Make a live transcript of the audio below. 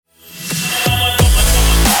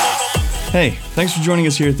Hey, thanks for joining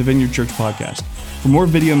us here at the Vineyard Church Podcast. For more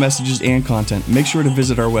video messages and content, make sure to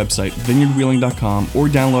visit our website, vineyardwheeling.com, or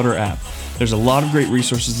download our app. There's a lot of great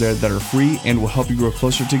resources there that are free and will help you grow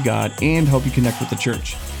closer to God and help you connect with the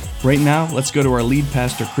church. Right now, let's go to our lead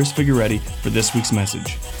pastor, Chris Figueretti, for this week's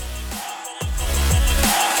message.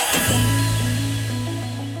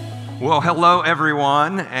 Well, hello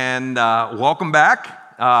everyone, and welcome back.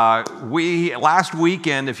 Last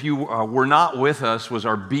weekend, if you were not with us, was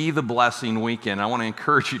our Be the Blessing weekend. I want to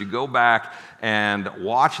encourage you to go back and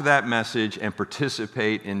watch that message and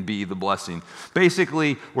participate in Be the Blessing.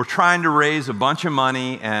 Basically, we're trying to raise a bunch of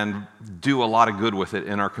money and do a lot of good with it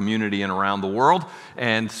in our community and around the world.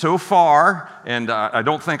 And so far, and I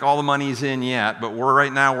don't think all the money's in yet, but we're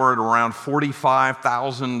at around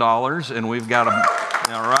 $45,000, and we've got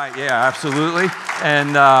all right, yeah, absolutely. And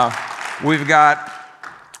we've got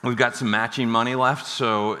some matching money left,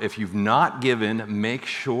 so if you've not given, make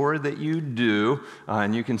sure that you do,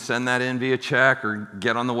 and you can send that in via check or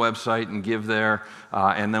get on the website and give there,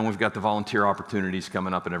 and then we've got the volunteer opportunities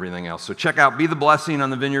coming up and everything else. So check out Be the Blessing on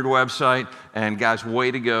the Vineyard website, and guys,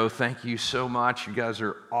 way to go. Thank you so much. You guys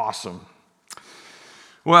are awesome.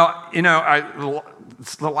 Well, you know,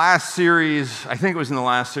 the last series, I think it was in the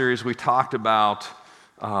last series, we talked about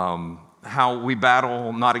how we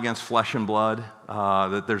battle not against flesh and blood,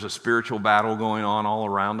 that there's a spiritual battle going on all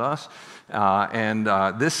around us. And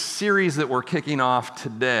this series that we're kicking off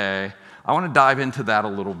today, I want to dive into that a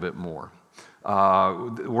little bit more.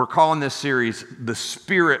 We're calling this series The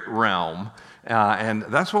Spirit Realm, and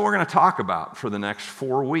that's what we're going to talk about for the next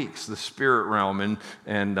 4 weeks, the spirit realm,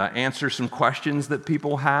 and answer some questions that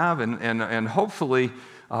people have, and hopefully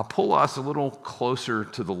pull us a little closer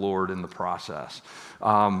to the Lord in the process.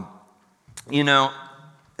 You know,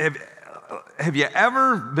 have you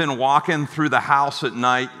ever been walking through the house at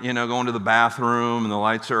night, you know, going to the bathroom and the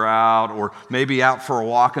lights are out, or maybe out for a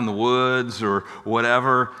walk in the woods or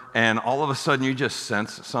whatever, and all of a sudden you just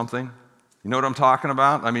sense something? You know what I'm talking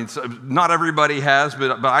about? I mean, not everybody has,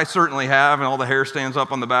 but I certainly have, and all the hair stands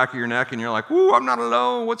up on the back of your neck, and you're like, ooh, I'm not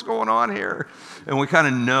alone, what's going on here? And we kind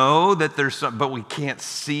of know that there's some, but we can't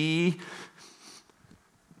see.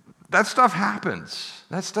 That stuff happens.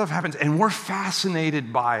 That stuff happens, and we're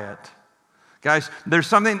fascinated by it. Guys, there's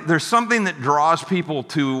something that draws people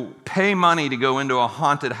to pay money to go into a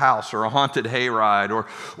haunted house or a haunted hayride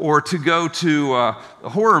or to go to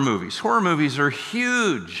horror movies. Horror movies are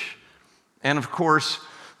huge. And of course,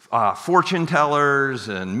 fortune tellers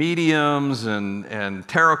and mediums and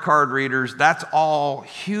tarot card readers, that's all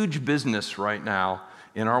huge business right now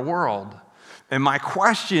in our world. And my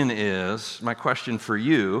question for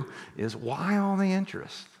you is, why all the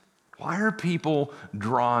interest? Why are people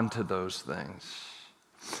drawn to those things?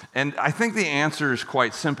 And I think the answer is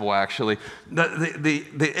quite simple, actually.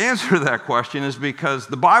 The answer to that question is because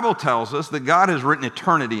the Bible tells us that God has written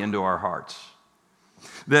eternity into our hearts.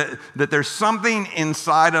 That there's something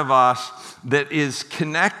inside of us that is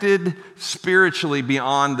connected spiritually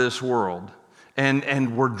beyond this world.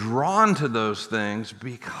 And we're drawn to those things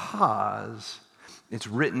because it's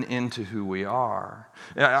written into who we are.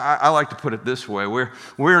 I like to put it this way.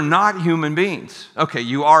 We're not human beings. Okay,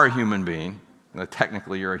 you are a human being.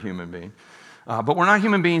 Technically, you're a human being. But we're not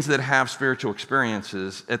human beings that have spiritual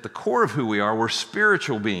experiences. At the core of who we are, we're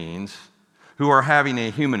spiritual beings who are having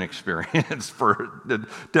a human experience for a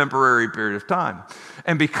temporary period of time.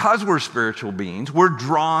 And because we're spiritual beings, we're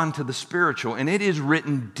drawn to the spiritual, and it is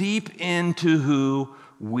written deep into who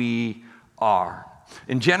we are.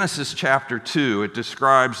 In Genesis chapter 2, it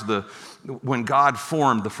describes when God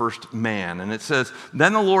formed the first man, and it says,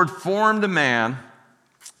 "Then the Lord formed a man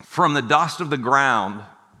from the dust of the ground."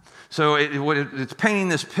 So it's painting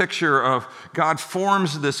this picture of God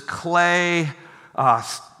forms this clay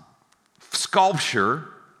sculpture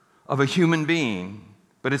of a human being,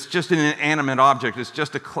 but it's just an inanimate object. It's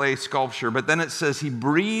just a clay sculpture. But then it says he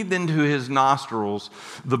breathed into his nostrils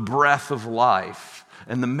the breath of life,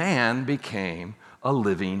 and the man became a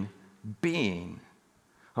living being.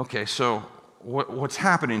 Okay, so what's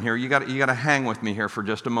happening here? You got to hang with me here for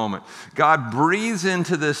just a moment. God breathes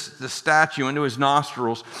into the statue, into his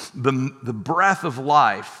nostrils, the breath of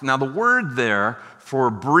life. Now, the word there for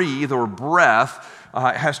breathe or breath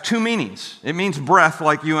has two meanings. It means breath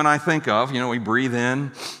like you and I think of. You know, we breathe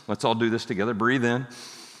in. Let's all do this together. Breathe in.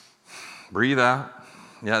 Breathe out.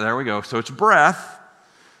 Yeah, there we go. So it's breath,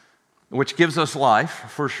 which gives us life,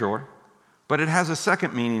 for sure. But it has a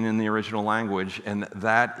second meaning in the original language, and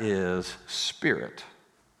that is spirit.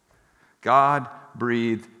 God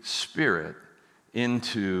breathed spirit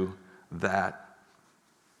into that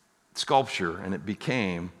sculpture, and it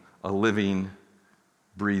became a living,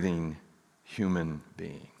 breathing human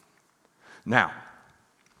being. Now,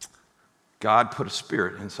 God put a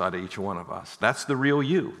spirit inside of each one of us. That's the real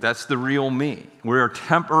you. That's the real me. We're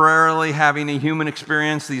temporarily having a human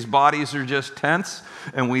experience. These bodies are just tents,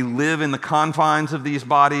 and we live in the confines of these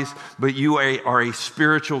bodies, but you are a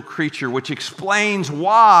spiritual creature, which explains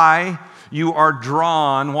why you are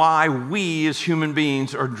drawn, why we as human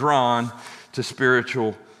beings are drawn to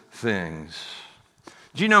spiritual things.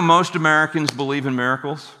 Do you know most Americans believe in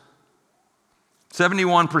miracles?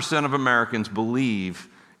 71% of Americans believe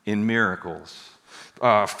in miracles.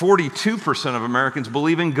 42% of Americans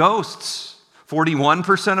believe in ghosts.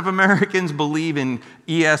 41% of Americans believe in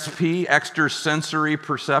ESP, extrasensory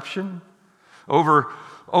perception. Over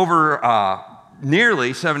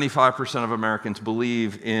nearly 75% of Americans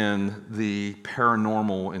believe in the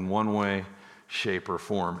paranormal in one way, shape, or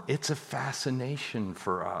form. It's a fascination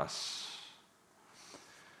for us.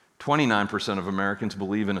 29% of Americans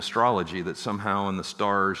believe in astrology, that somehow in the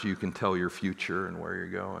stars you can tell your future and where you're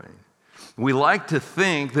going. We like to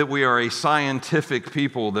think that we are a scientific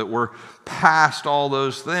people, that we're past all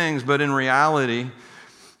those things, but in reality,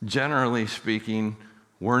 generally speaking,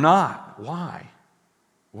 we're not. Why?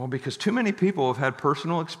 Well, because too many people have had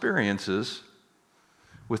personal experiences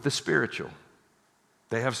with the spiritual.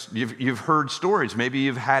 You've heard stories. Maybe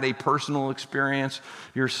you've had a personal experience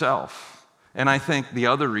yourself. And I think the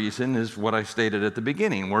other reason is what I stated at the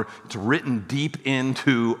beginning, where it's written deep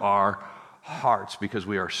into our hearts because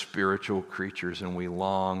we are spiritual creatures and we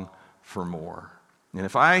long for more. And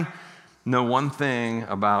if I know one thing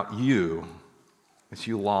about you, it's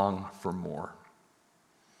you long for more.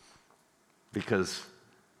 Because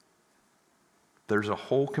there's a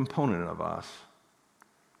whole component of us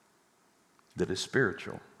that is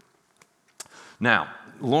spiritual. Now,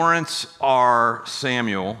 Lawrence R.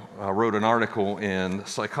 Samuel wrote an article in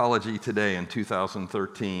Psychology Today in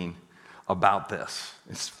 2013 about this.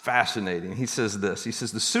 It's fascinating. He says this. He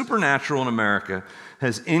says, the supernatural in America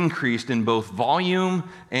has increased in both volume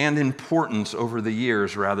and importance over the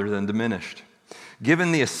years rather than diminished.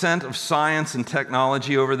 Given the ascent of science and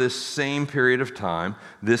technology over this same period of time,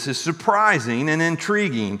 this is surprising and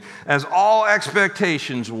intriguing, as all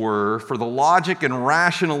expectations were for the logic and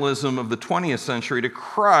rationalism of the 20th century to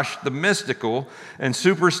crush the mystical and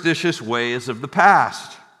superstitious ways of the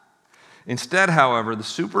past. Instead, however, the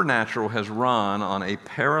supernatural has run on a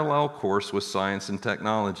parallel course with science and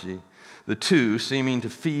technology, the two seeming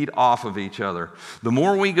to feed off of each other. The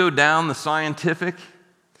more we go down the scientific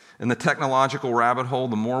and the technological rabbit hole,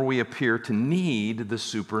 the more we appear to need the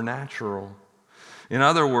supernatural. In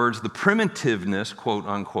other words, the primitiveness, quote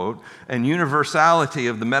unquote, and universality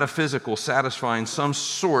of the metaphysical satisfying some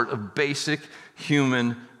sort of basic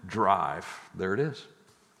human drive. There it is.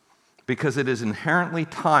 Because it is inherently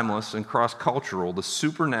timeless and cross-cultural, the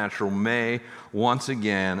supernatural may once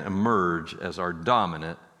again emerge as our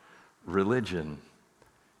dominant religion.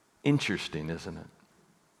 Interesting, isn't it?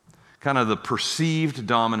 Kind of the perceived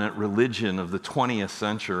dominant religion of the 20th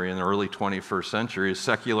century and the early 21st century is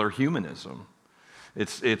secular humanism.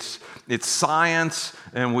 It's science,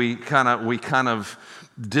 and we kind of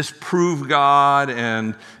disprove God,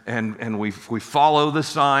 and we follow the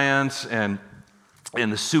science, and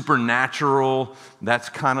the supernatural. That's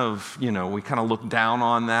kind of, we kind of look down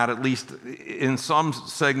on that. At least in some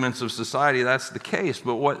segments of society, that's the case.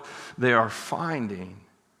 But what they are finding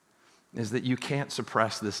is that you can't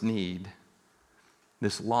suppress this need,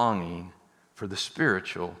 this longing for the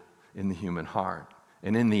spiritual in the human heart.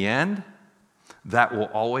 And in the end, that will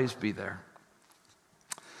always be there.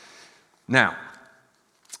 Now,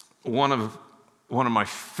 one of my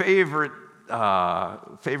favorite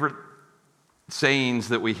sayings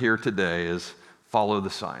that we hear today is follow the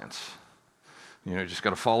science. You just got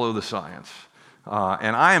to follow the science.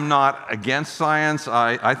 And I am not against science.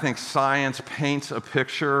 I think science paints a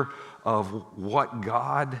picture of what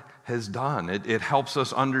God has done. It helps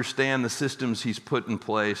us understand the systems He's put in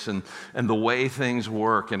place and the way things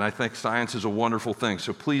work. And I think science is a wonderful thing.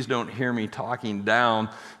 So please don't hear me talking down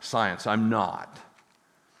science. I'm not.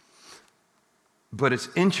 But it's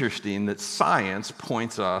interesting that science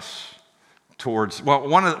points us towards, well,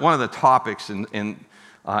 one of the topics in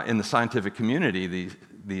the scientific community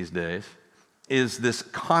these days is this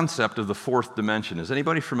concept of the fourth dimension. Is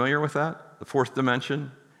anybody familiar with that? The fourth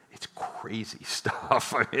dimension? It's crazy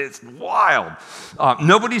stuff. It's wild.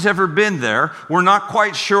 Nobody's ever been there. We're not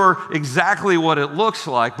quite sure exactly what it looks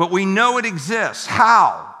like, but we know it exists.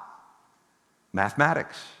 How?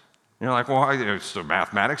 Mathematics. You're like, well, so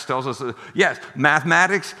mathematics tells us that, yes,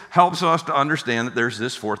 mathematics helps us to understand that there's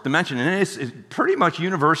this fourth dimension, and it's pretty much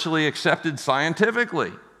universally accepted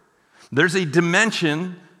scientifically. There's a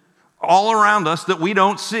dimension all around us that we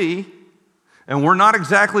don't see, and we're not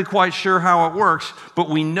exactly quite sure how it works, but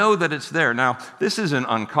we know that it's there. Now, this isn't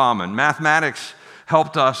uncommon. Mathematics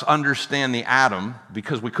helped us understand the atom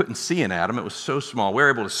because we couldn't see an atom. It was so small. We were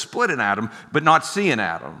able to split an atom, but not see an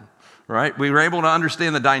atom, right? We were able to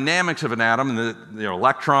understand the dynamics of an atom, and the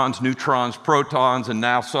electrons, neutrons, protons, and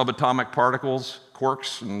now subatomic particles,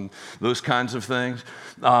 quarks, and those kinds of things.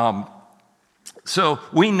 So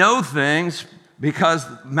we know things because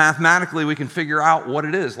mathematically we can figure out what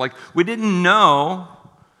it is. Like, we don't know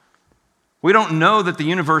that the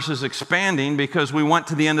universe is expanding because we went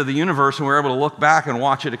to the end of the universe and we were able to look back and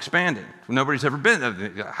watch it expanding. Nobody's ever been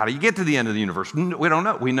there. How do you get to the end of the universe? We don't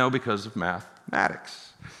know. We know because of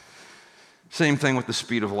mathematics. Same thing with the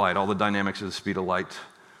speed of light. All the dynamics of the speed of light,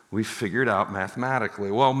 we figured out mathematically.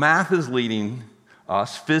 Well, math is leading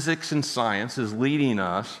us, physics and science is leading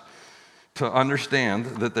us to understand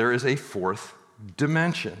that there is a fourth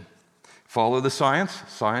dimension. Follow the science.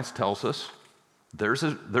 Science tells us there's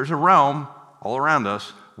a realm all around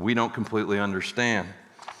us we don't completely understand.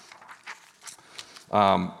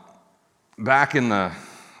 Back in the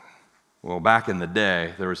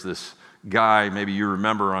day, there was this guy, maybe you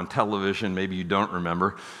remember on television, maybe you don't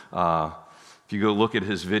remember. If you go look at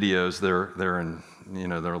his videos, they're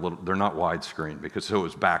not widescreen because it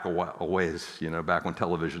was back a ways, back when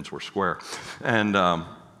televisions were square, and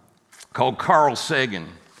called Carl Sagan,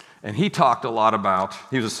 and he talked a lot about.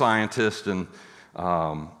 He was a scientist, and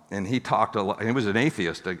he talked a lot. He was an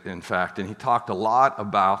atheist, in fact, and he talked a lot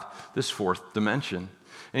about this fourth dimension.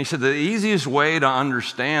 And he said the easiest way to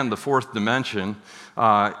understand the fourth dimension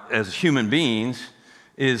as human beings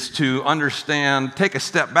is to take a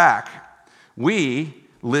step back. We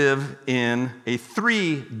live in a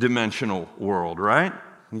three-dimensional world, right?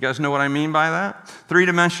 You guys know what I mean by that?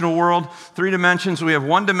 Three-dimensional world, three dimensions. We have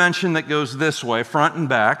one dimension that goes this way, front and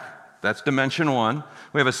back. That's dimension one.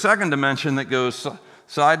 We have a second dimension that goes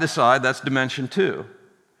side to side. That's dimension two,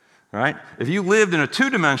 right? If you lived in a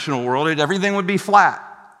two-dimensional world, everything would be flat.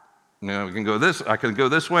 We can go I can go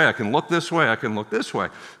this way, I can look this way, I can look this way.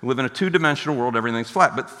 We live in a two-dimensional world, everything's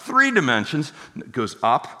flat. But three dimensions, it goes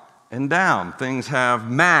up and down. Things have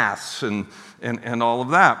mass and all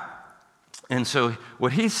of that. And so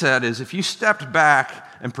what he said is if you stepped back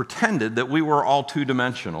and pretended that we were all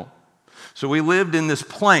two-dimensional, so we lived in this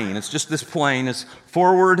plane, it's just this plane, it's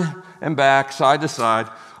forward and back, side to side.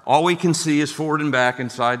 All we can see is forward and back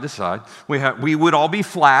and side to side. We would all be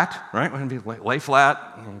flat, right? We'd be lay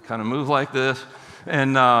flat and kind of move like this.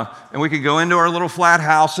 And we could go into our little flat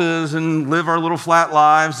houses and live our little flat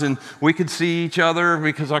lives, and we could see each other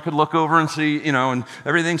because I could look over and see, and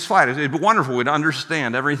everything's flat. It'd be wonderful. We'd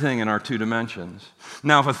understand everything in our two dimensions.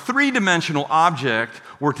 Now, if a three-dimensional object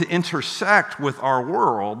were to intersect with our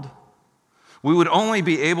world, we would only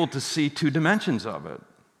be able to see two dimensions of it.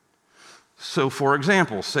 So, for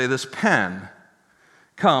example, say this pen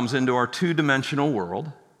comes into our two-dimensional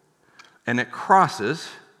world, and it crosses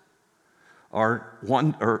our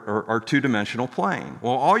two-dimensional plane.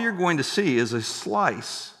 Well, all you're going to see is a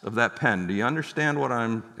slice of that pen. Do you understand what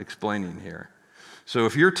I'm explaining here? So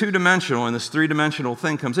if you're two-dimensional and this three-dimensional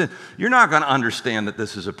thing comes in, you're not going to understand that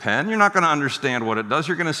this is a pen. You're not going to understand what it does.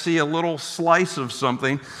 You're going to see a little slice of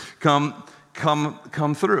something come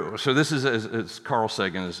through. So this is, as Carl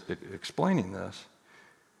Sagan is explaining this.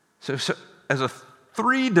 So as a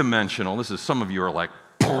three-dimensional, this is, some of you are like,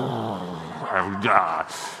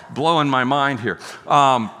 blowing my mind here.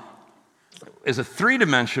 As a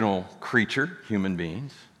three-dimensional creature, human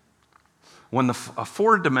beings, when a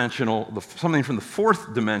four-dimensional, something from the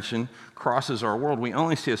fourth dimension crosses our world, we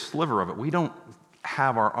only see a sliver of it. We don't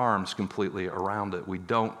have our arms completely around it. We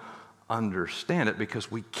don't understand it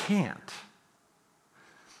because we can't.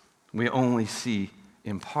 We only see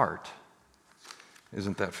in part.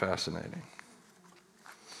 Isn't that fascinating?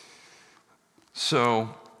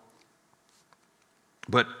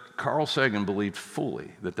 But Carl Sagan believed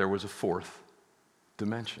fully that there was a fourth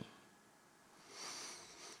dimension.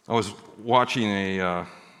 I was watching an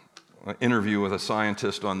interview with a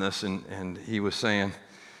scientist on this, and he was saying,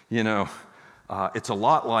 it's a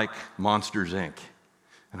lot like Monsters, Inc.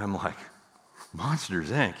 And I'm like, Monsters,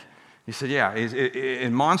 Inc.? He said, yeah,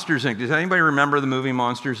 in Monsters, Inc. Does anybody remember the movie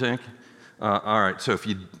Monsters, Inc.? All right, so if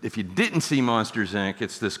you didn't see Monsters, Inc.,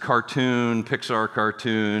 it's this cartoon, Pixar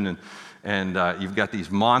cartoon, and you've got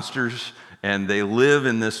these monsters, and they live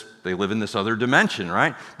in this other dimension,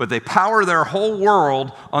 right? But they power their whole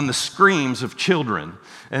world on the screams of children.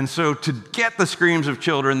 And so to get the screams of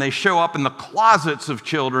children, they show up in the closets of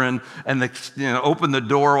children and they open the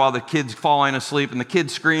door while the kid's falling asleep, and the kid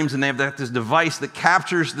screams, and they have this device that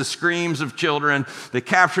captures the screams of children. They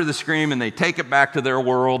capture the scream and they take it back to their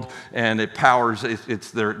world, and it powers, it's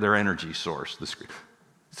their energy source.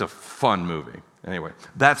 It's a fun movie. Anyway,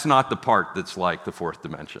 that's not the part that's like the fourth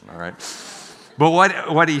dimension, all right? But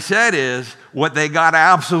what he said is, what they got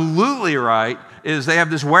absolutely right is they have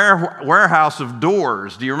this warehouse of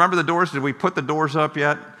doors. Do you remember the doors? Did we put the doors up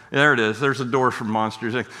yet? There it is. There's a door from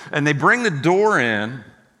Monsters, Inc. And they bring the door in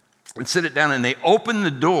and sit it down, and they open the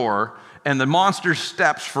door, and the monster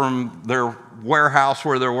steps from their warehouse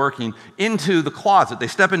where they're working into the closet. They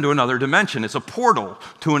step into another dimension. It's a portal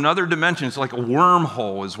to another dimension. It's like a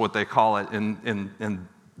wormhole is what they call it in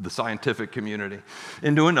the scientific community,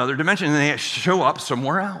 into another dimension, and they show up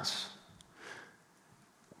somewhere else.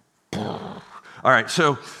 All right,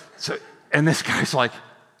 so, and this guy's like,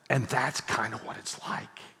 and that's kind of what it's like.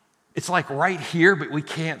 It's like right here, but we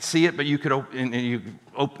can't see it, but you could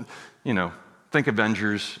open, think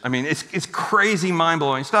Avengers. I mean, it's crazy,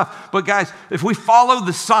 mind-blowing stuff. But guys, if we follow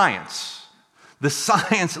the science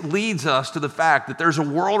leads us to the fact that there's a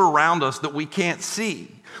world around us that we can't see,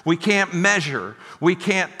 we can't measure, we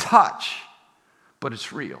can't touch, but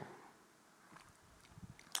it's real.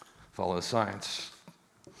 Follow the science.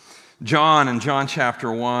 John, in John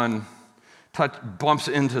chapter 1, bumps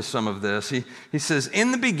into some of this. He says,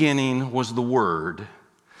 in the beginning was the Word,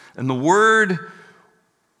 and the Word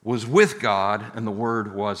was with God, and the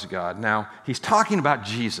Word was God. Now, he's talking about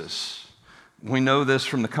Jesus. We know this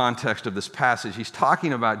from the context of this passage. He's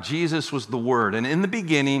talking about Jesus was the Word, and in the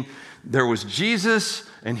beginning there was Jesus,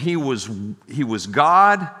 and he was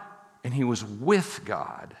God, and he was with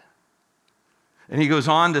God. And he goes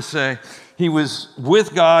on to say, he was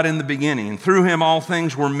with God in the beginning, and through him all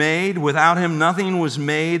things were made. Without him nothing was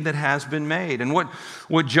made that has been made. And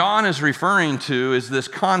what John is referring to is this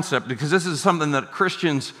concept, because this is something that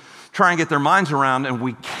Christians try and get their minds around, and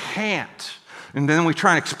we can't. And then we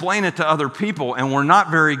try and explain it to other people, and we're not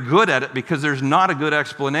very good at it because there's not a good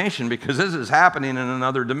explanation, because this is happening in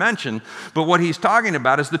another dimension. But what he's talking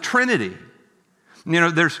about is the Trinity.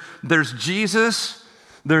 There's Jesus,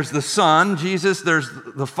 there's the Son, Jesus, there's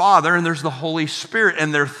the Father, and there's the Holy Spirit.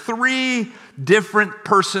 And they're three different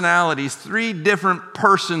personalities, three different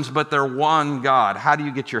persons, but they're one God. How do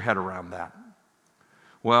you get your head around that?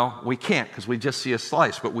 Well, we can't, because we just see a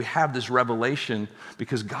slice, but we have this revelation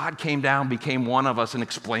because God came down, became one of us, and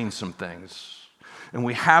explained some things. And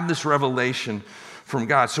we have this revelation from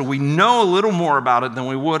God. So we know a little more about it than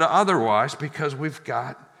we would otherwise because we've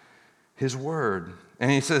got His Word.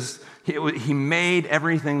 And he says he made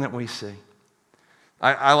everything that we see.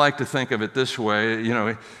 I like to think of it this way,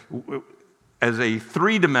 as a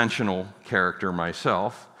three-dimensional character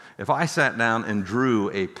myself, if I sat down and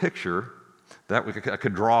drew a picture, I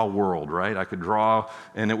could draw a world, right? I could draw,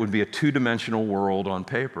 and it would be a two-dimensional world on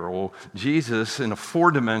paper. Well, Jesus, in a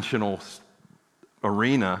four-dimensional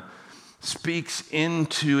arena, speaks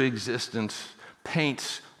into existence,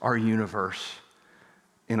 paints our universe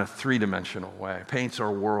in a three-dimensional way, paints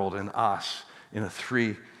our world and us in a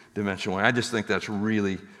three-dimensional way. I just think that's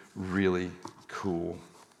really, really cool.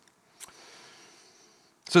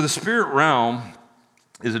 So the spirit realm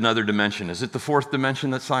is another dimension. Is it the fourth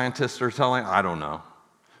dimension that scientists are telling? I don't know.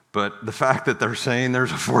 But the fact that they're saying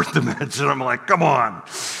there's a fourth dimension, I'm like, come on.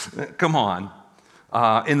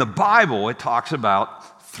 In the Bible, it talks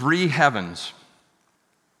about three heavens.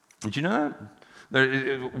 Did you know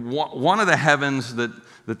that? One of the heavens that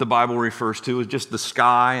the Bible refers to is just the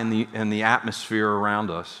sky and the atmosphere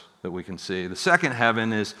around us that we can see. The second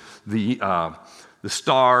heaven is the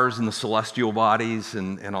stars and the celestial bodies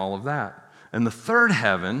and all of that. And the third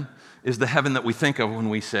heaven is the heaven that we think of when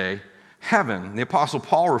we say heaven. The Apostle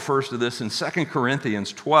Paul refers to this in 2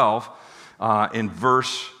 Corinthians 12 in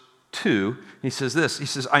verse 2. He says this, he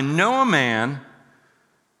says, I know a man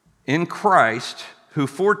in Christ who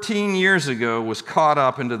 14 years ago was caught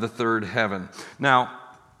up into the third heaven. Now,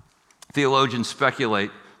 theologians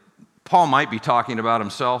speculate, Paul might be talking about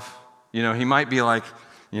himself. He might be like,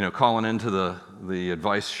 calling into the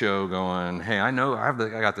advice show going, hey, I know I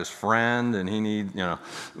got this friend and he needs,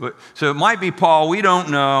 So it might be Paul, we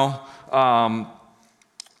don't know.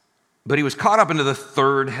 But he was caught up into the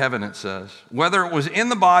third heaven, it says. Whether it was in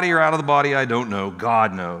the body or out of the body, I don't know.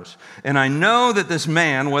 God knows. And I know that this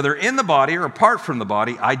man, whether in the body or apart from the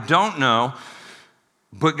body, I don't know,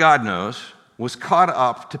 but God knows, was caught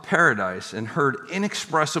up to paradise and heard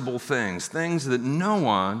inexpressible things that no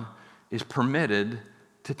one is permitted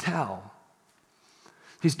to tell.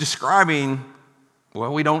 He's describing,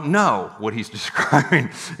 well, we don't know what he's describing.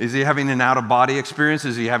 Is he having an out-of-body experience?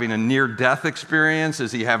 Is he having a near-death experience?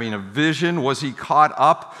 Is he having a vision? Was he caught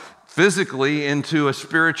up physically into a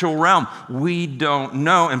spiritual realm? We don't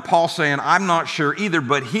know. And Paul's saying, I'm not sure either,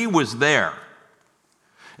 but he was there.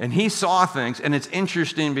 And he saw things, and it's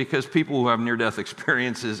interesting because people who have near-death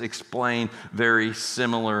experiences explain very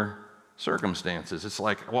similar circumstances. It's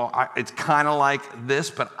like, well, it's kind of like this,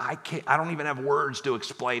 but I don't even have words to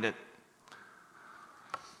explain it.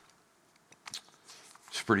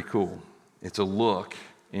 It's pretty cool. It's a look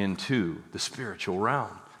into the spiritual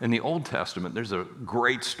realm. In the Old Testament, there's a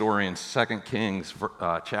great story in 2 Kings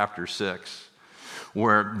chapter 6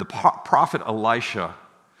 where the prophet Elisha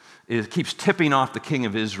keeps tipping off the king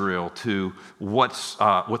of Israel to what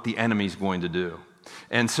the enemy's going to do.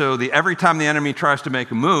 And so every time the enemy tries to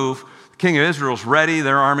make a move, the king of Israel's ready,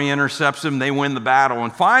 their army intercepts them, they win the battle.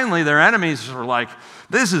 And finally, their enemies are like,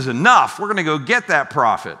 this is enough. We're going to go get that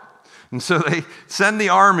prophet. And so they send the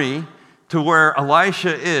army to where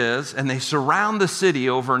Elisha is, and they surround the city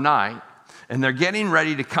overnight, and they're getting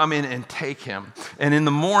ready to come in and take him. And in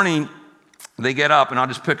the morning, they get up, and I'll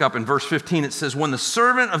just pick up in verse 15. It says, when the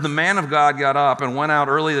servant of the man of God got up and went out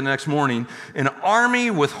early the next morning, an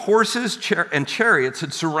army with horses and chariots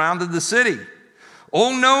had surrounded the city.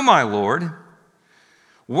 Oh no, my lord.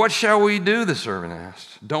 What shall we do? The servant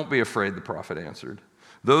asked. Don't be afraid, the prophet answered.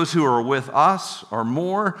 Those who are with us are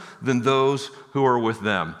more than those who are with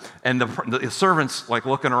them. And the servant's like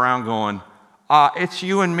looking around going, it's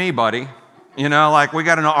you and me, buddy. You know, like we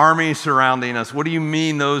got an army surrounding us. What do you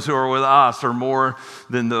mean those who are with us are more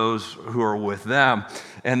than those who are with them?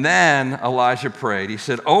 And then Elijah prayed. He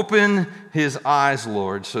said, open his eyes,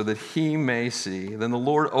 Lord, so that he may see. Then the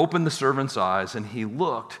Lord opened the servant's eyes, and he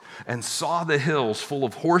looked and saw the hills full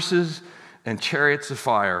of horses and chariots of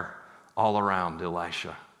fire all around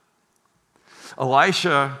Elisha.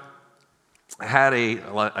 Elisha had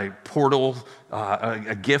a portal,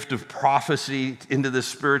 a gift of prophecy into this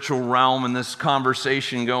spiritual realm and this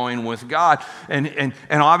conversation going with God, and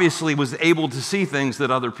obviously was able to see things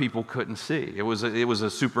that other people couldn't see. It was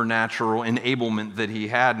a supernatural enablement that he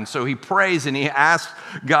had, and so he prays and he asks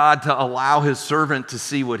God to allow his servant to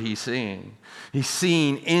see what he's seeing. He's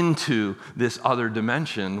seeing into this other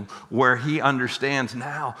dimension where he understands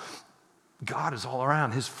now God is all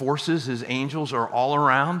around. His forces, his angels are all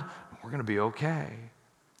around. We're going to be okay.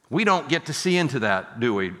 We don't get to see into that,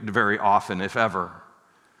 do we, very often, if ever.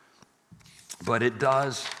 But it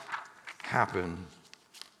does happen.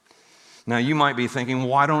 Now, you might be thinking,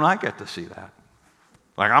 why don't I get to see that?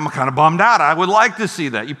 Like, I'm kind of bummed out. I would like to see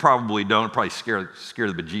that. You probably don't. It'd probably scare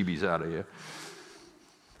the bejeebies out of you.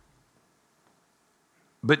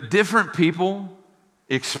 But different people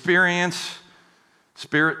experience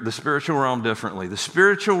the spiritual realm differently. The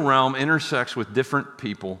spiritual realm intersects with different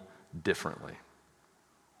people differently.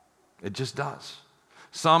 It just does.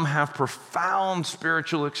 Some have profound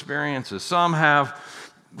spiritual experiences. Some have,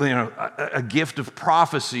 a gift of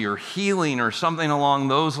prophecy or healing or something along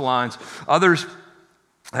those lines. Others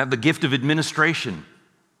have the gift of administration.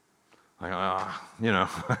 Like,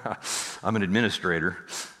 I'm an administrator.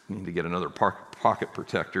 I need to get another pocket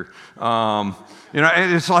protector. And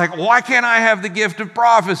it's like, why can't I have the gift of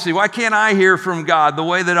prophecy? Why can't I hear from God the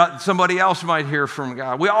way that somebody else might hear from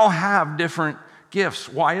God? We all have different gifts.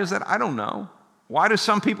 Why is that? I don't know. Why do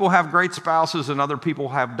some people have great spouses and other people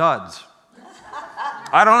have duds?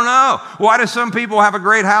 I don't know. Why do some people have a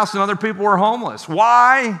great house and other people are homeless?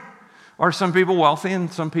 Why are some people wealthy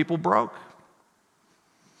and some people broke?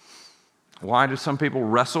 Why do some people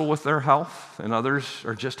wrestle with their health and others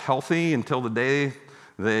are just healthy until the day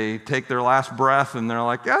they take their last breath and they're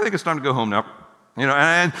like, yeah, I think it's time to go home now.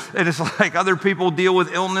 And it's like other people deal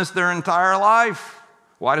with illness their entire life.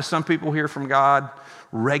 Why do some people hear from God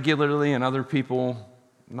regularly and other people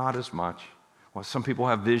not as much? Well, some people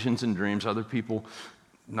have visions and dreams, other people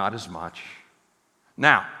not as much.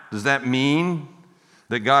 Now, does that mean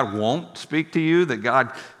that God won't speak to you?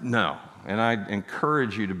 No. And I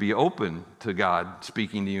encourage you to be open to God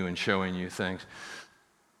speaking to you and showing you things.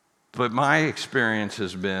 But my experience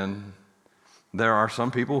has been there are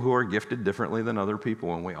some people who are gifted differently than other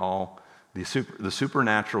people, and the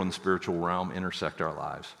supernatural and the spiritual realm intersect our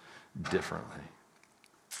lives differently.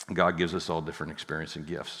 God gives us all different experience and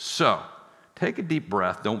gifts. So, take a deep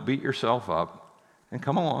breath, don't beat yourself up, and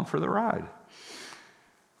come along for the ride.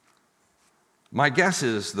 My guess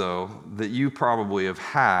is, though, that you probably have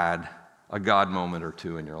had a God moment or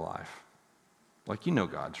two in your life. Like,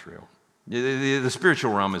 God's real. The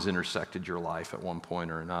spiritual realm has intersected your life at one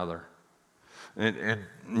point or another. And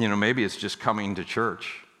maybe it's just coming to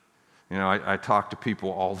church. I talk to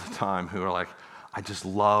people all the time who are like, I just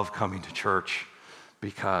love coming to church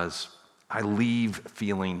because I leave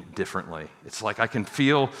feeling differently. It's like I can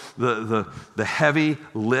feel the heavy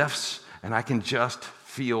lifts, and I can just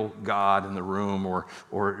feel God in the room,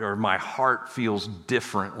 or my heart feels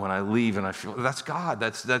different when I leave, and I feel that's God.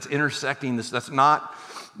 That's intersecting this. That's not,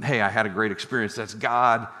 hey, I had a great experience. That's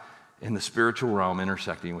God in the spiritual realm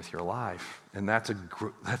intersecting with your life. And that's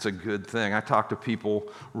a good thing. I talk to people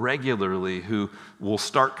regularly who will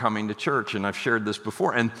start coming to church, and I've shared this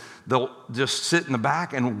before, and they'll just sit in the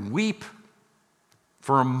back and weep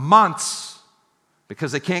for months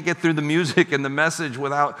because they can't get through the music and the message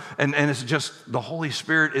without, and it's just, the Holy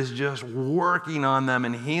Spirit is just working on them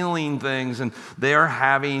and healing things, and they are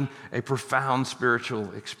having a profound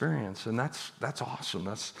spiritual experience. And that's awesome.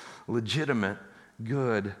 That's legitimate,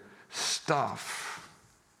 good stuff.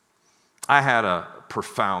 I had a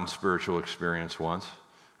profound spiritual experience once.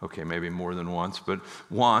 Okay, maybe more than once, but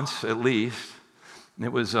once at least.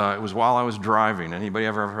 It was while I was driving. Anybody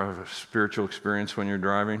ever have a spiritual experience when you're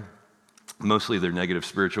driving? Mostly they're negative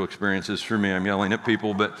spiritual experiences for me. I'm yelling at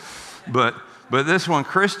people, but this one,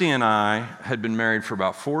 Christy and I had been married for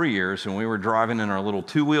about 4 years, and we were driving in our little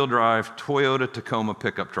two-wheel drive Toyota Tacoma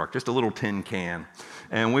pickup truck, just a little tin can.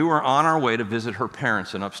 And we were on our way to visit her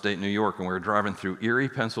parents in upstate New York, and we were driving through Erie,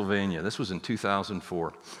 Pennsylvania. This was in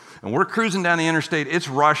 2004. And we're cruising down the interstate. It's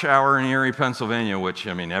rush hour in Erie, Pennsylvania, which,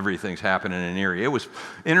 everything's happening in Erie.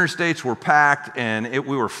 Interstates were packed, and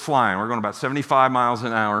we were flying. We were going about 75 miles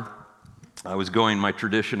an hour. I was going my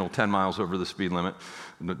traditional 10 miles over the speed limit.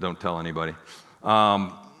 Don't tell anybody. But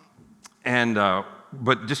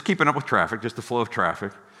just keeping up with traffic, just the flow of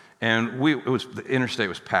traffic. And the interstate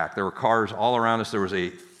was packed. There were cars all around us. There was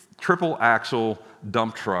a triple axle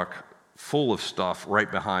dump truck full of stuff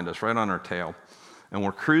right behind us, right on our tail. And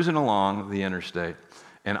we're cruising along the interstate.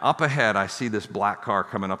 And up ahead, I see this black car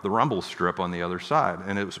coming up the rumble strip on the other side.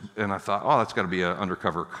 And I thought, oh, that's got to be an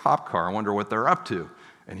undercover cop car. I wonder what they're up to.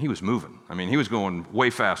 And he was moving. He was going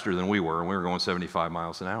way faster than we were, and we were going 75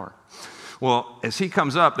 miles an hour. Well, as he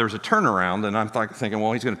comes up, there's a turnaround, and I'm thinking,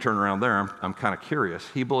 well, he's going to turn around there. I'm kind of curious.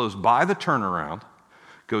 He blows by the turnaround,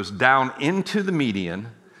 goes down into the median,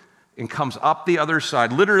 and comes up the other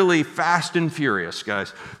side, literally fast and furious,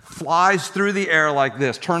 guys. Flies through the air like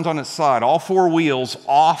this, turns on its side, all four wheels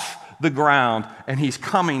off the ground, and he's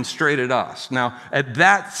coming straight at us. Now, at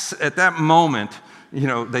that moment,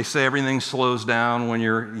 they say everything slows down when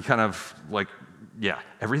you're kind of like, yeah,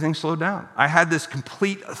 everything slowed down. I had this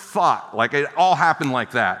complete thought, like it all happened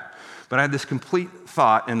like that. But I had this complete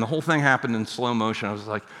thought, and the whole thing happened in slow motion. I was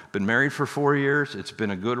like, been married for 4 years. It's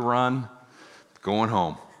been a good run. Going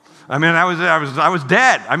home. I was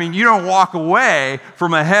dead. You don't walk away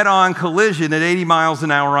from a head-on collision at 80 miles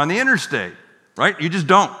an hour on the interstate, right? You just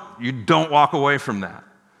don't. You don't walk away from that.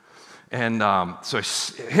 And so I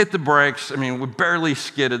hit the brakes. We barely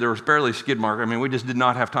skidded. There was barely skid mark. We just did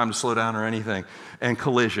not have time to slow down or anything. And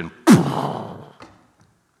collision. And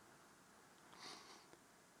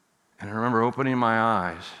I remember opening my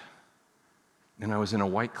eyes, and I was in a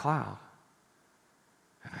white cloud.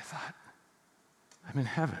 And I thought, I'm in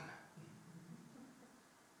heaven.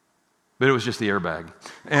 But it was just the airbag.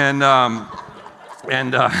 And I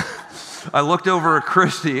looked over at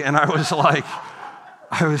Christy, and I was like,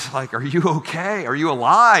 are you okay? Are you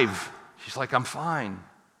alive? She's like, I'm fine.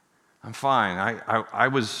 I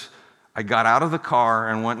got out of the car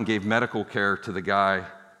and went and gave medical care to the guy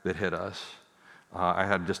that hit us. I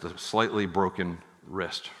had just a slightly broken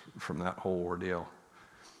wrist from that whole ordeal.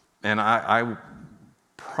 And I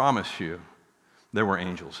promise you, there were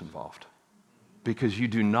angels involved. Because you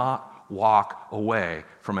do not walk away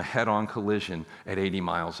from a head-on collision at 80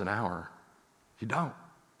 miles an hour. You don't.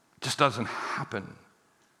 It just doesn't happen.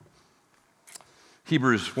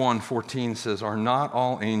 Hebrews 1:14 says, are not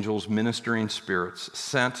all angels ministering spirits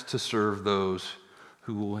sent to serve those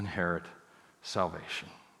who will inherit salvation?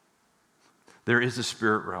 There is a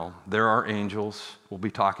spirit realm. There are angels. We'll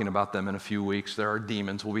be talking about them in a few weeks. There are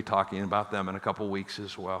demons. We'll be talking about them in a couple weeks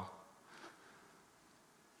as well.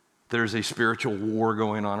 There's a spiritual war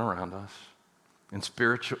going on around us.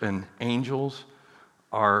 And angels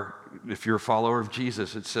are, if you're a follower of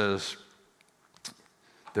Jesus, it says,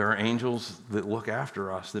 there are angels that look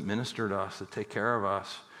after us, that minister to us, that take care of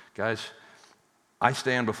us. Guys, I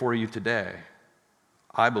stand before you today,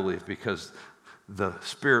 I believe, because the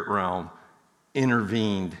spirit realm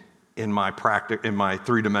intervened in my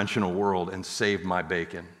three-dimensional world and saved my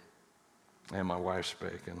bacon and my wife's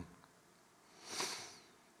bacon.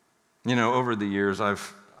 Over the years,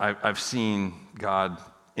 I've seen God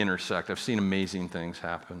intersect. I've seen amazing things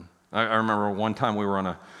happen. I remember one time we were on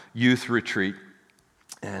a youth retreat,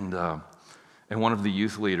 and one of the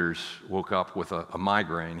youth leaders woke up with a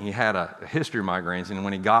migraine. He had a history of migraines, and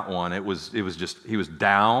when he got one, it was just, he was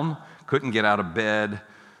down, couldn't get out of bed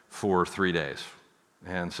for 3 days.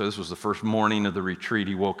 And so this was the first morning of the retreat.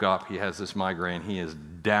 He woke up, he has this migraine, he is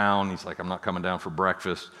down. He's like, I'm not coming down for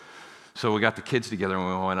breakfast. So we got the kids together and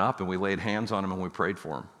we went up and we laid hands on him and we prayed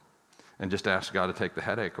for him and just asked God to take the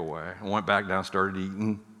headache away. And went back down, started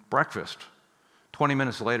eating breakfast. 20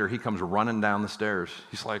 minutes later, he comes running down the stairs.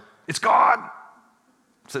 He's like, it's gone.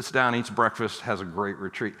 Sits down, eats breakfast, has a great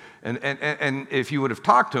retreat. And if you would have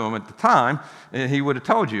talked to him at the time, he would have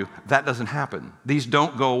told you, that doesn't happen. These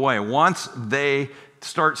don't go away. Once they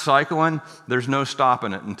start cycling, there's no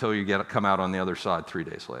stopping it until you come out on the other side 3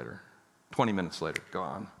 days later. 20 minutes later,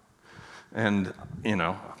 gone. And,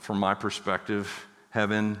 from my perspective,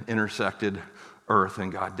 heaven intersected earth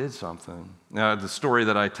and God did something. Now, the story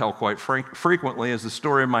that I tell quite frequently is the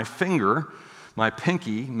story of my finger. My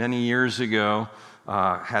pinky, many years ago,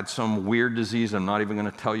 had some weird disease. I'm not even going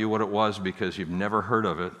to tell you what it was because you've never heard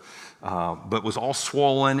of it, but was all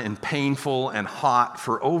swollen and painful and hot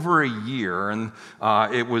for over a year. And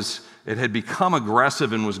it had become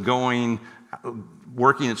aggressive and was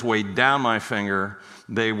working its way down my finger.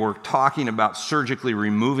 They were talking about surgically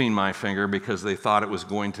removing my finger because they thought it was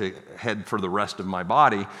going to head for the rest of my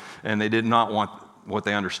body, and they did not want what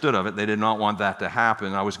they understood of it. They did not want that to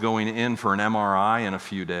happen. I was going in for an MRI in a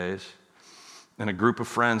few days. And a group of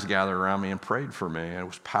friends gathered around me and prayed for me. And it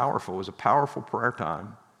was powerful. It was a powerful prayer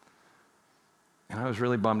time. And I was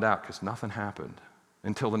really bummed out because nothing happened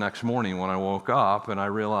until the next morning when I woke up and I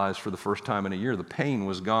realized for the first time in a year the pain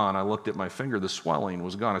was gone. I looked at my finger, the swelling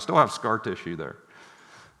was gone. I still have scar tissue there.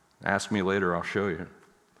 Ask me later, I'll show you.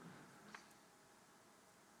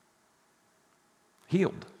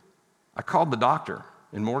 Healed. I called the doctor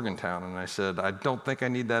in Morgantown and I said, I don't think I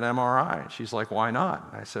need that MRI. She's like, why not?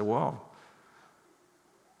 I said, well,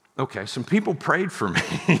 okay, some people prayed for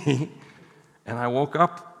me, and I woke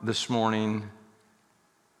up this morning,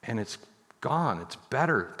 and it's gone. It's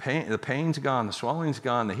better. The pain's gone. The swelling's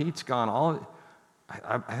gone. The heat's gone.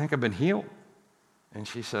 I think I've been healed. And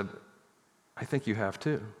she said, I think you have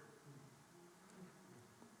too.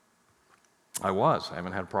 I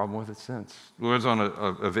haven't had a problem with it since. I was on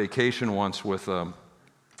a vacation once with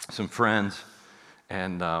some friends.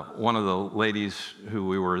 And one of the ladies who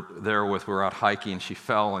we were there with, we were out hiking, she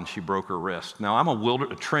fell and she broke her wrist. Now, I'm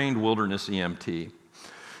a trained wilderness EMT.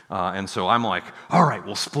 And so I'm like, all right,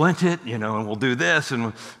 we'll splint it, and we'll do this.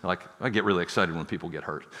 And I get really excited when people get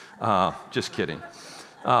hurt. Just kidding.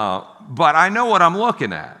 But I know what I'm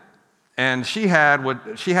looking at. And she had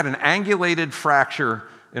an angulated fracture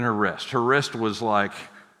in her wrist. Her wrist was like,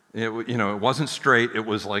 it wasn't straight. It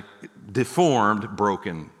was like deformed,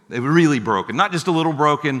 broken. It was really broken, not just a little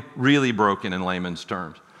broken, really broken in layman's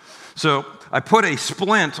terms. So I put a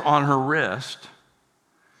splint on her wrist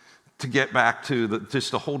to get back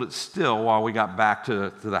just to hold it still while we got back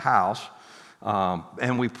to the house,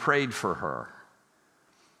 and we prayed for her.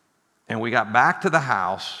 And we got back to the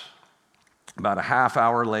house about a half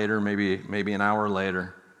hour later, maybe an hour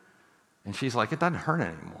later, and she's like, it doesn't hurt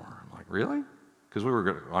anymore. I'm like, really? Because we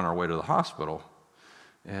were on our way to the hospital.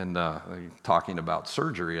 And talking about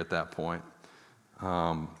surgery at that point.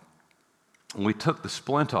 We took the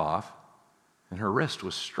splint off, and her wrist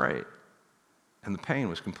was straight, and the pain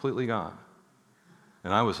was completely gone.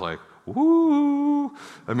 And I was like, woo!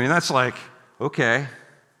 I mean, that's like, okay.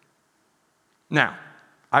 Now,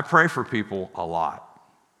 I pray for people a lot,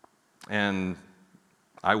 and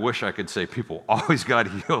I wish I could say people always got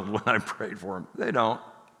healed when I prayed for them. They don't.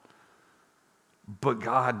 But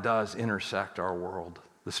God does intersect our world.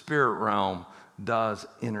 The spirit realm does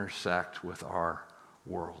intersect with our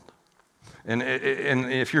world. And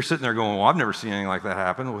if you're sitting there going, well, I've never seen anything like that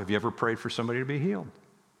happen, well, have you ever prayed for somebody to be healed?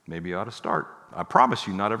 Maybe you ought to start. I promise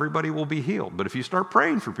you, not everybody will be healed. But if you start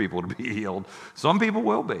praying for people to be healed, some people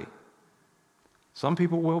will be. Some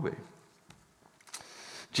people will be.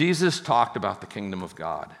 Jesus talked about the kingdom of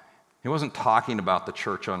God. He wasn't talking about the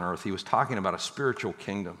church on earth. He was talking about a spiritual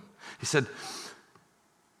kingdom. He said,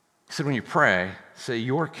 when you pray, say,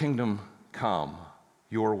 your kingdom come,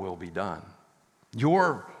 your will be done.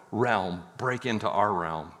 Your realm break into our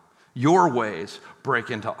realm. Your ways break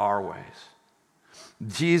into our ways.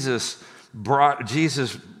 Jesus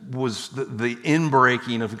was the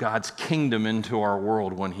inbreaking of God's kingdom into our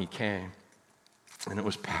world when he came. And it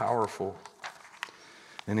was powerful.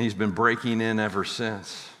 And he's been breaking in ever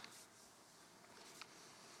since.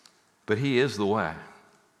 But he is the way.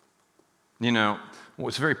 You know,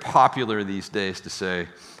 it's very popular these days to say,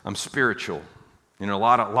 I'm spiritual. You know, a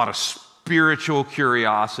lot of spiritual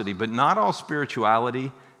curiosity, but not all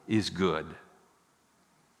spirituality is good.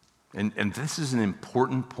 And this is an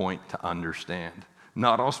important point to understand.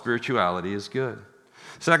 Not all spirituality is good.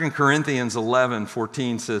 2 Corinthians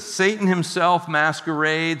 11:14 says, Satan himself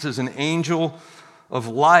masquerades as an angel of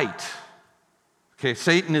light. Okay,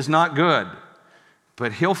 Satan is not good,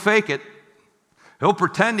 but he'll fake it. He'll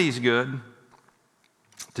pretend he's good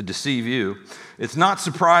to deceive you. It's not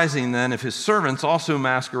surprising then if his servants also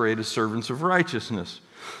masquerade as servants of righteousness.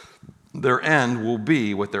 Their end will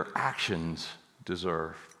be what their actions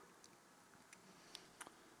deserve.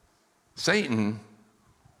 Satan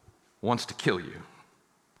wants to kill you.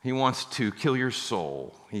 He wants to kill your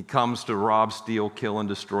soul. He comes to rob, steal, kill, and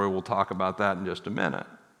destroy. We'll talk about that in just a minute.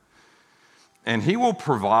 And he will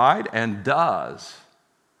provide and does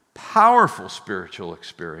powerful spiritual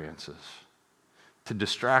experiences to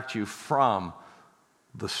distract you from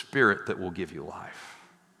the Spirit that will give you life.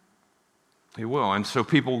 He will. And so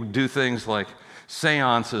people do things like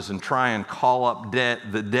seances and try and call up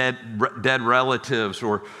dead relatives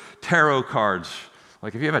or tarot cards.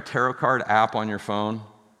 Like if you have a tarot card app on your phone,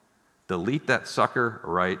 delete that sucker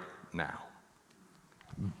right now.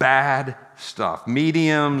 Bad stuff.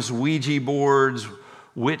 Mediums, Ouija boards,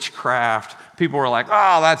 witchcraft. People are like,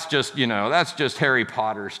 oh, that's just Harry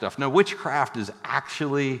Potter stuff. No, witchcraft is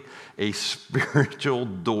actually a spiritual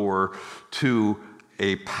door to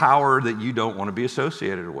a power that you don't want to be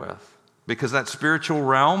associated with. Because that spiritual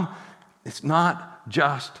realm, it's not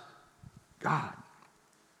just God.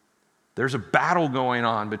 There's a battle going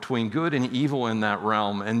on between good and evil in that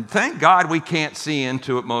realm. And thank God we can't see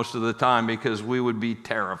into it most of the time because we would be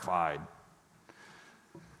terrified.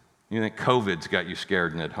 You think COVID's got you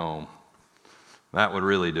scared and at home. That would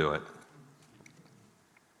really do it.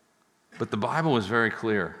 But the Bible is very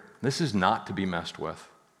clear. This is not to be messed with.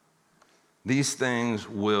 These things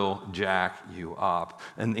will jack you up.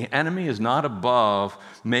 And the enemy is not above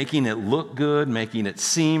making it look good, making it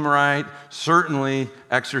seem right, certainly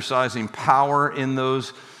exercising power in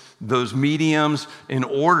those mediums in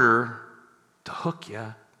order to hook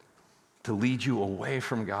you, to lead you away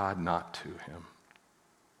from God, not to Him.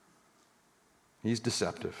 He's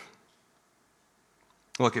deceptive.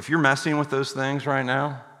 Look, if you're messing with those things right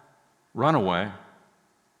now, run away.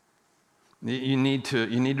 You need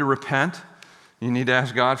to repent. You need to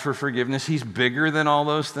ask God for forgiveness. He's bigger than all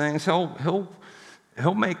those things. He'll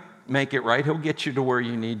make it right. He'll get you to where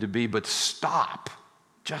you need to be, but stop.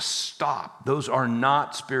 Just stop. Those are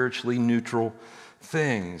not spiritually neutral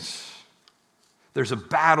things. There's a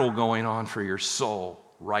battle going on for your soul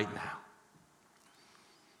right now.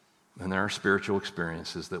 And there are spiritual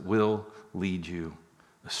experiences that will lead you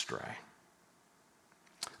astray.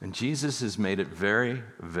 And Jesus has made it very,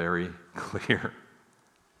 very clear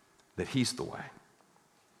that He's the way.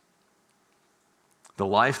 The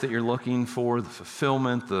life that you're looking for, the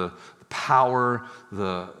fulfillment, the power,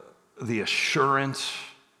 the assurance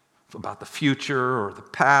about the future or the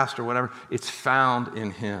past or whatever, it's found in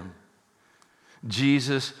Him.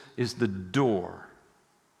 Jesus is the door.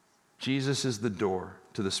 Jesus is the door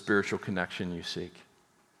to the spiritual connection you seek.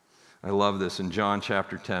 I love this. In John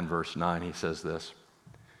chapter 10, verse 9, He says this.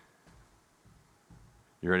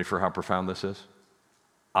 You ready for how profound this is?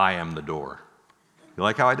 I am the door. You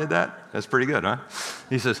like how I did that? That's pretty good, huh?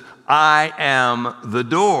 He says, I am the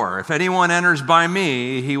door. If anyone enters by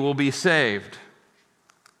me, he will be saved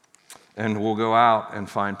and will go out and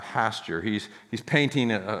find pasture. He's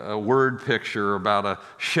painting a word picture about a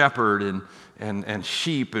shepherd and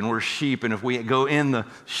sheep, and we're sheep. And if we go in the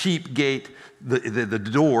sheep gate, the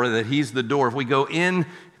door, that He's the door, if we go in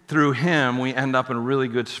through Him, we end up in a really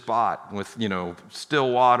good spot with,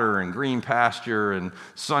 still water and green pasture and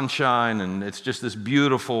sunshine, and it's just this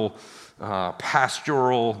beautiful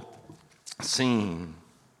pastoral scene.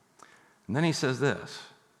 And then He says this.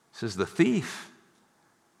 He says, the thief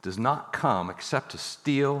does not come except to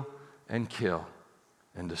steal and kill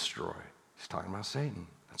and destroy. He's talking about Satan.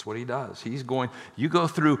 That's what he does. You go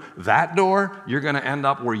through that door, you're going to end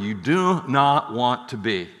up where you do not want to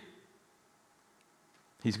be.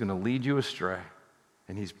 He's going to lead you astray,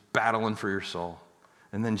 and he's battling for your soul.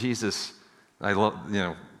 And then Jesus, I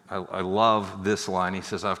love this line. He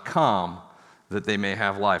says, I've come that they may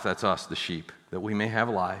have life. That's us, the sheep. That we may have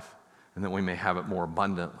life, and that we may have it more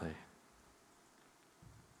abundantly.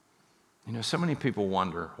 So many people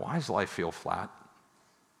wonder, why does life feel flat?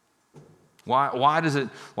 Why does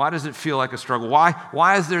it feel like a struggle?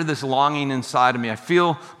 Why is there this longing inside of me? I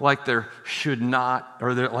feel like there should not,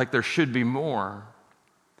 or like there should be more.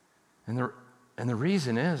 And And the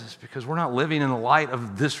reason is because we're not living in the light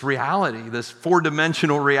of this reality, this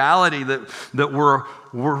four-dimensional reality that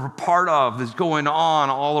we're part of, that's going on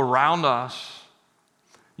all around us.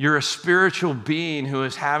 You're a spiritual being who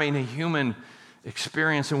is having a human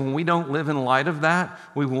experience. And when we don't live in light of that,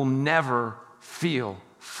 we will never feel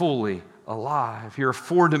fully alive. You're a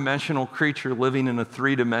four-dimensional creature living in a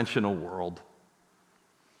three-dimensional world.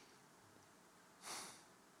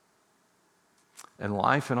 And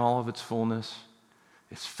life in all of its fullness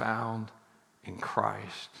is found in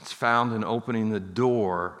Christ. It's found in opening the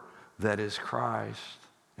door that is Christ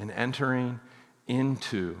and entering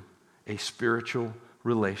into a spiritual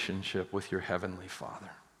relationship with your Heavenly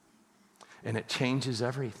Father. And it changes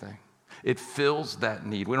everything. It fills that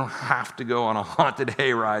need. We don't have to go on a haunted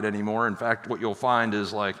hayride anymore. In fact, what you'll find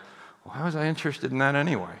is like, why was I interested in that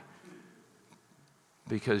anyway?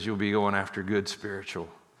 Because you'll be going after good spiritual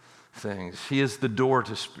things. He is the door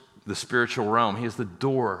to the spiritual realm. He is the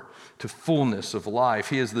door to fullness of life.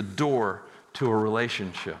 He is the door to a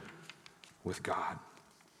relationship with God.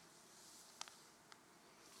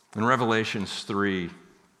 In Revelations 3,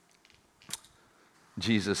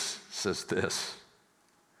 Jesus says this.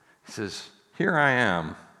 He says, "Here I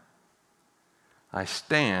am. I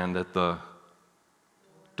stand at the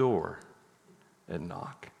door and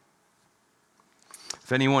knock.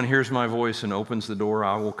 If anyone hears my voice and opens the door,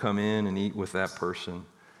 I will come in and eat with that person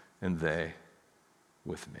and they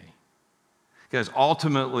with me." Guys,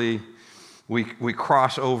 ultimately, we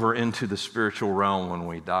cross over into the spiritual realm when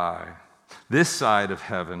we die. This side of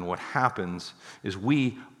heaven, what happens is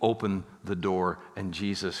we open the door and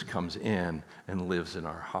Jesus comes in and lives in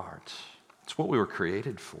our hearts. It's what we were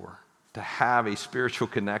created for, to have a spiritual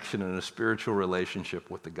connection and a spiritual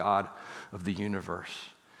relationship with the God of the universe.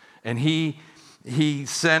 And He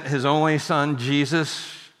sent His only Son,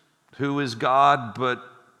 Jesus, who is God, but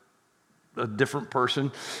a different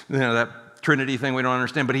person. You know, that Trinity thing we don't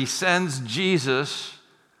understand. But He sends Jesus,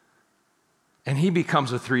 and He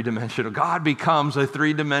becomes a three-dimensional. God becomes a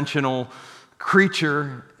three-dimensional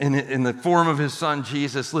creature in the form of His Son,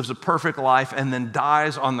 Jesus, lives a perfect life, and then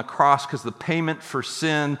dies on the cross because the payment for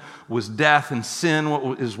sin was death, and sin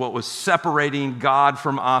is what was separating God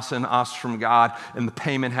from us and us from God, and the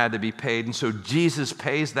payment had to be paid. And so Jesus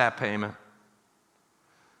pays that payment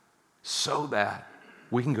so that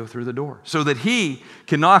we can go through the door, so that He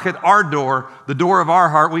can knock at our door, the door of our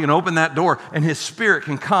heart. We can open that door, and His Spirit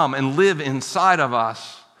can come and live inside of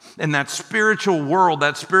us. And that spiritual world,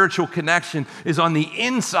 that spiritual connection is on the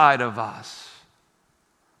inside of us.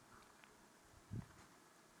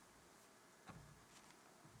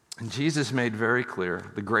 And Jesus made very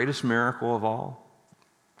clear the greatest miracle of all,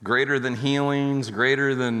 greater than healings,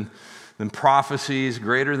 greater than prophecies,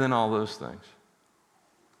 greater than all those things,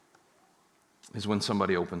 is when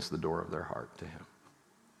somebody opens the door of their heart to Him.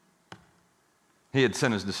 He had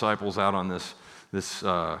sent His disciples out on this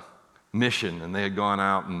mission, and they had gone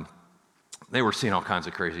out and they were seeing all kinds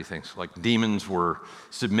of crazy things, like demons were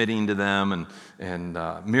submitting to them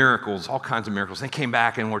and miracles, all kinds of miracles. They came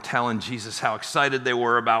back and were telling Jesus how excited they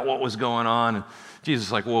were about what was going on. And Jesus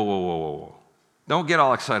is like, whoa. Don't get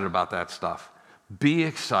all excited about that stuff. Be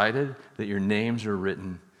excited that your names are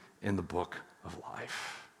written in the book of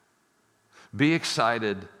life. Be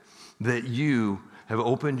excited that you have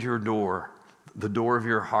opened your door, the door of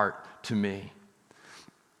your heart to me.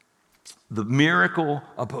 The miracle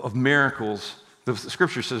of miracles, the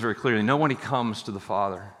Scripture says very clearly, nobody comes to the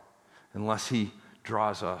Father unless He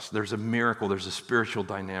draws us. There's a miracle, there's a spiritual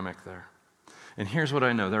dynamic there. And here's what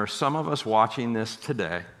I know. There are some of us watching this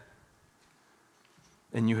today,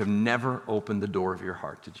 and you have never opened the door of your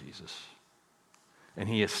heart to Jesus. And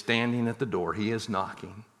He is standing at the door. He is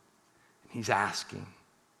knocking. And He's asking.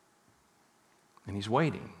 And He's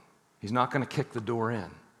waiting. He's not going to kick the door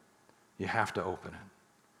in. You have to open it.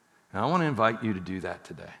 And I want to invite you to do that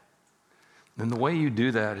today. And the way you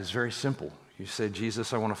do that is very simple. You say,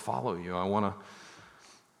 Jesus, I want to follow you. I'm going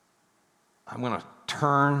to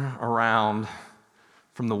turn around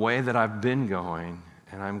from the way that I've been going,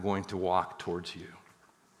 and I'm going to walk towards you.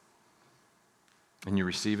 And you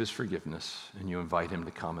receive His forgiveness, and you invite Him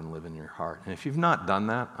to come and live in your heart. And if you've not done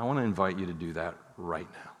that, I want to invite you to do that right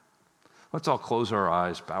now. Let's all close our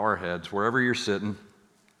eyes, bow our heads, wherever you're sitting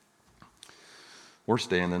or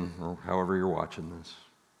standing, or however you're watching this.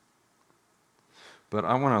 But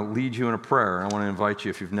I want to lead you in a prayer. I want to invite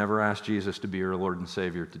you, if you've never asked Jesus to be your Lord and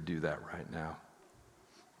Savior, to do that right now.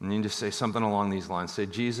 And you just say something along these lines. Say,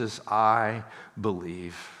 Jesus, I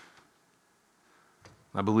believe.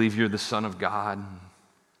 I believe you're the Son of God.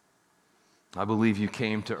 I believe you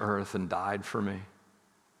came to earth and died for me.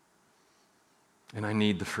 And I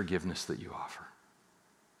need the forgiveness that you offer.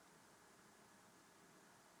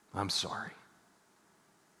 I'm sorry.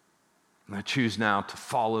 And I choose now to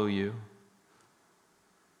follow you.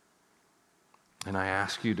 And I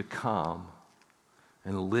ask you to come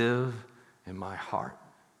and live in my heart.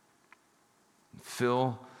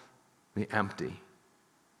 Fill the empty.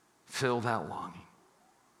 Fill that longing.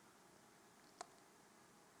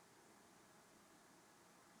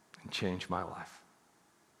 And change my life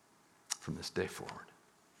from this day forward.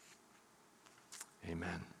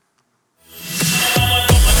 Amen.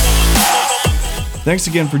 Thanks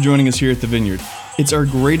again for joining us here at the Vineyard. It's our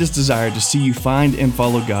greatest desire to see you find and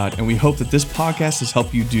follow God, and we hope that this podcast has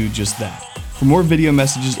helped you do just that. For more video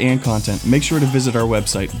messages and content, make sure to visit our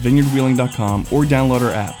website, vineyardwheeling.com, or download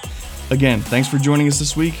our app. Again, thanks for joining us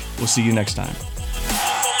this week. We'll see you next time.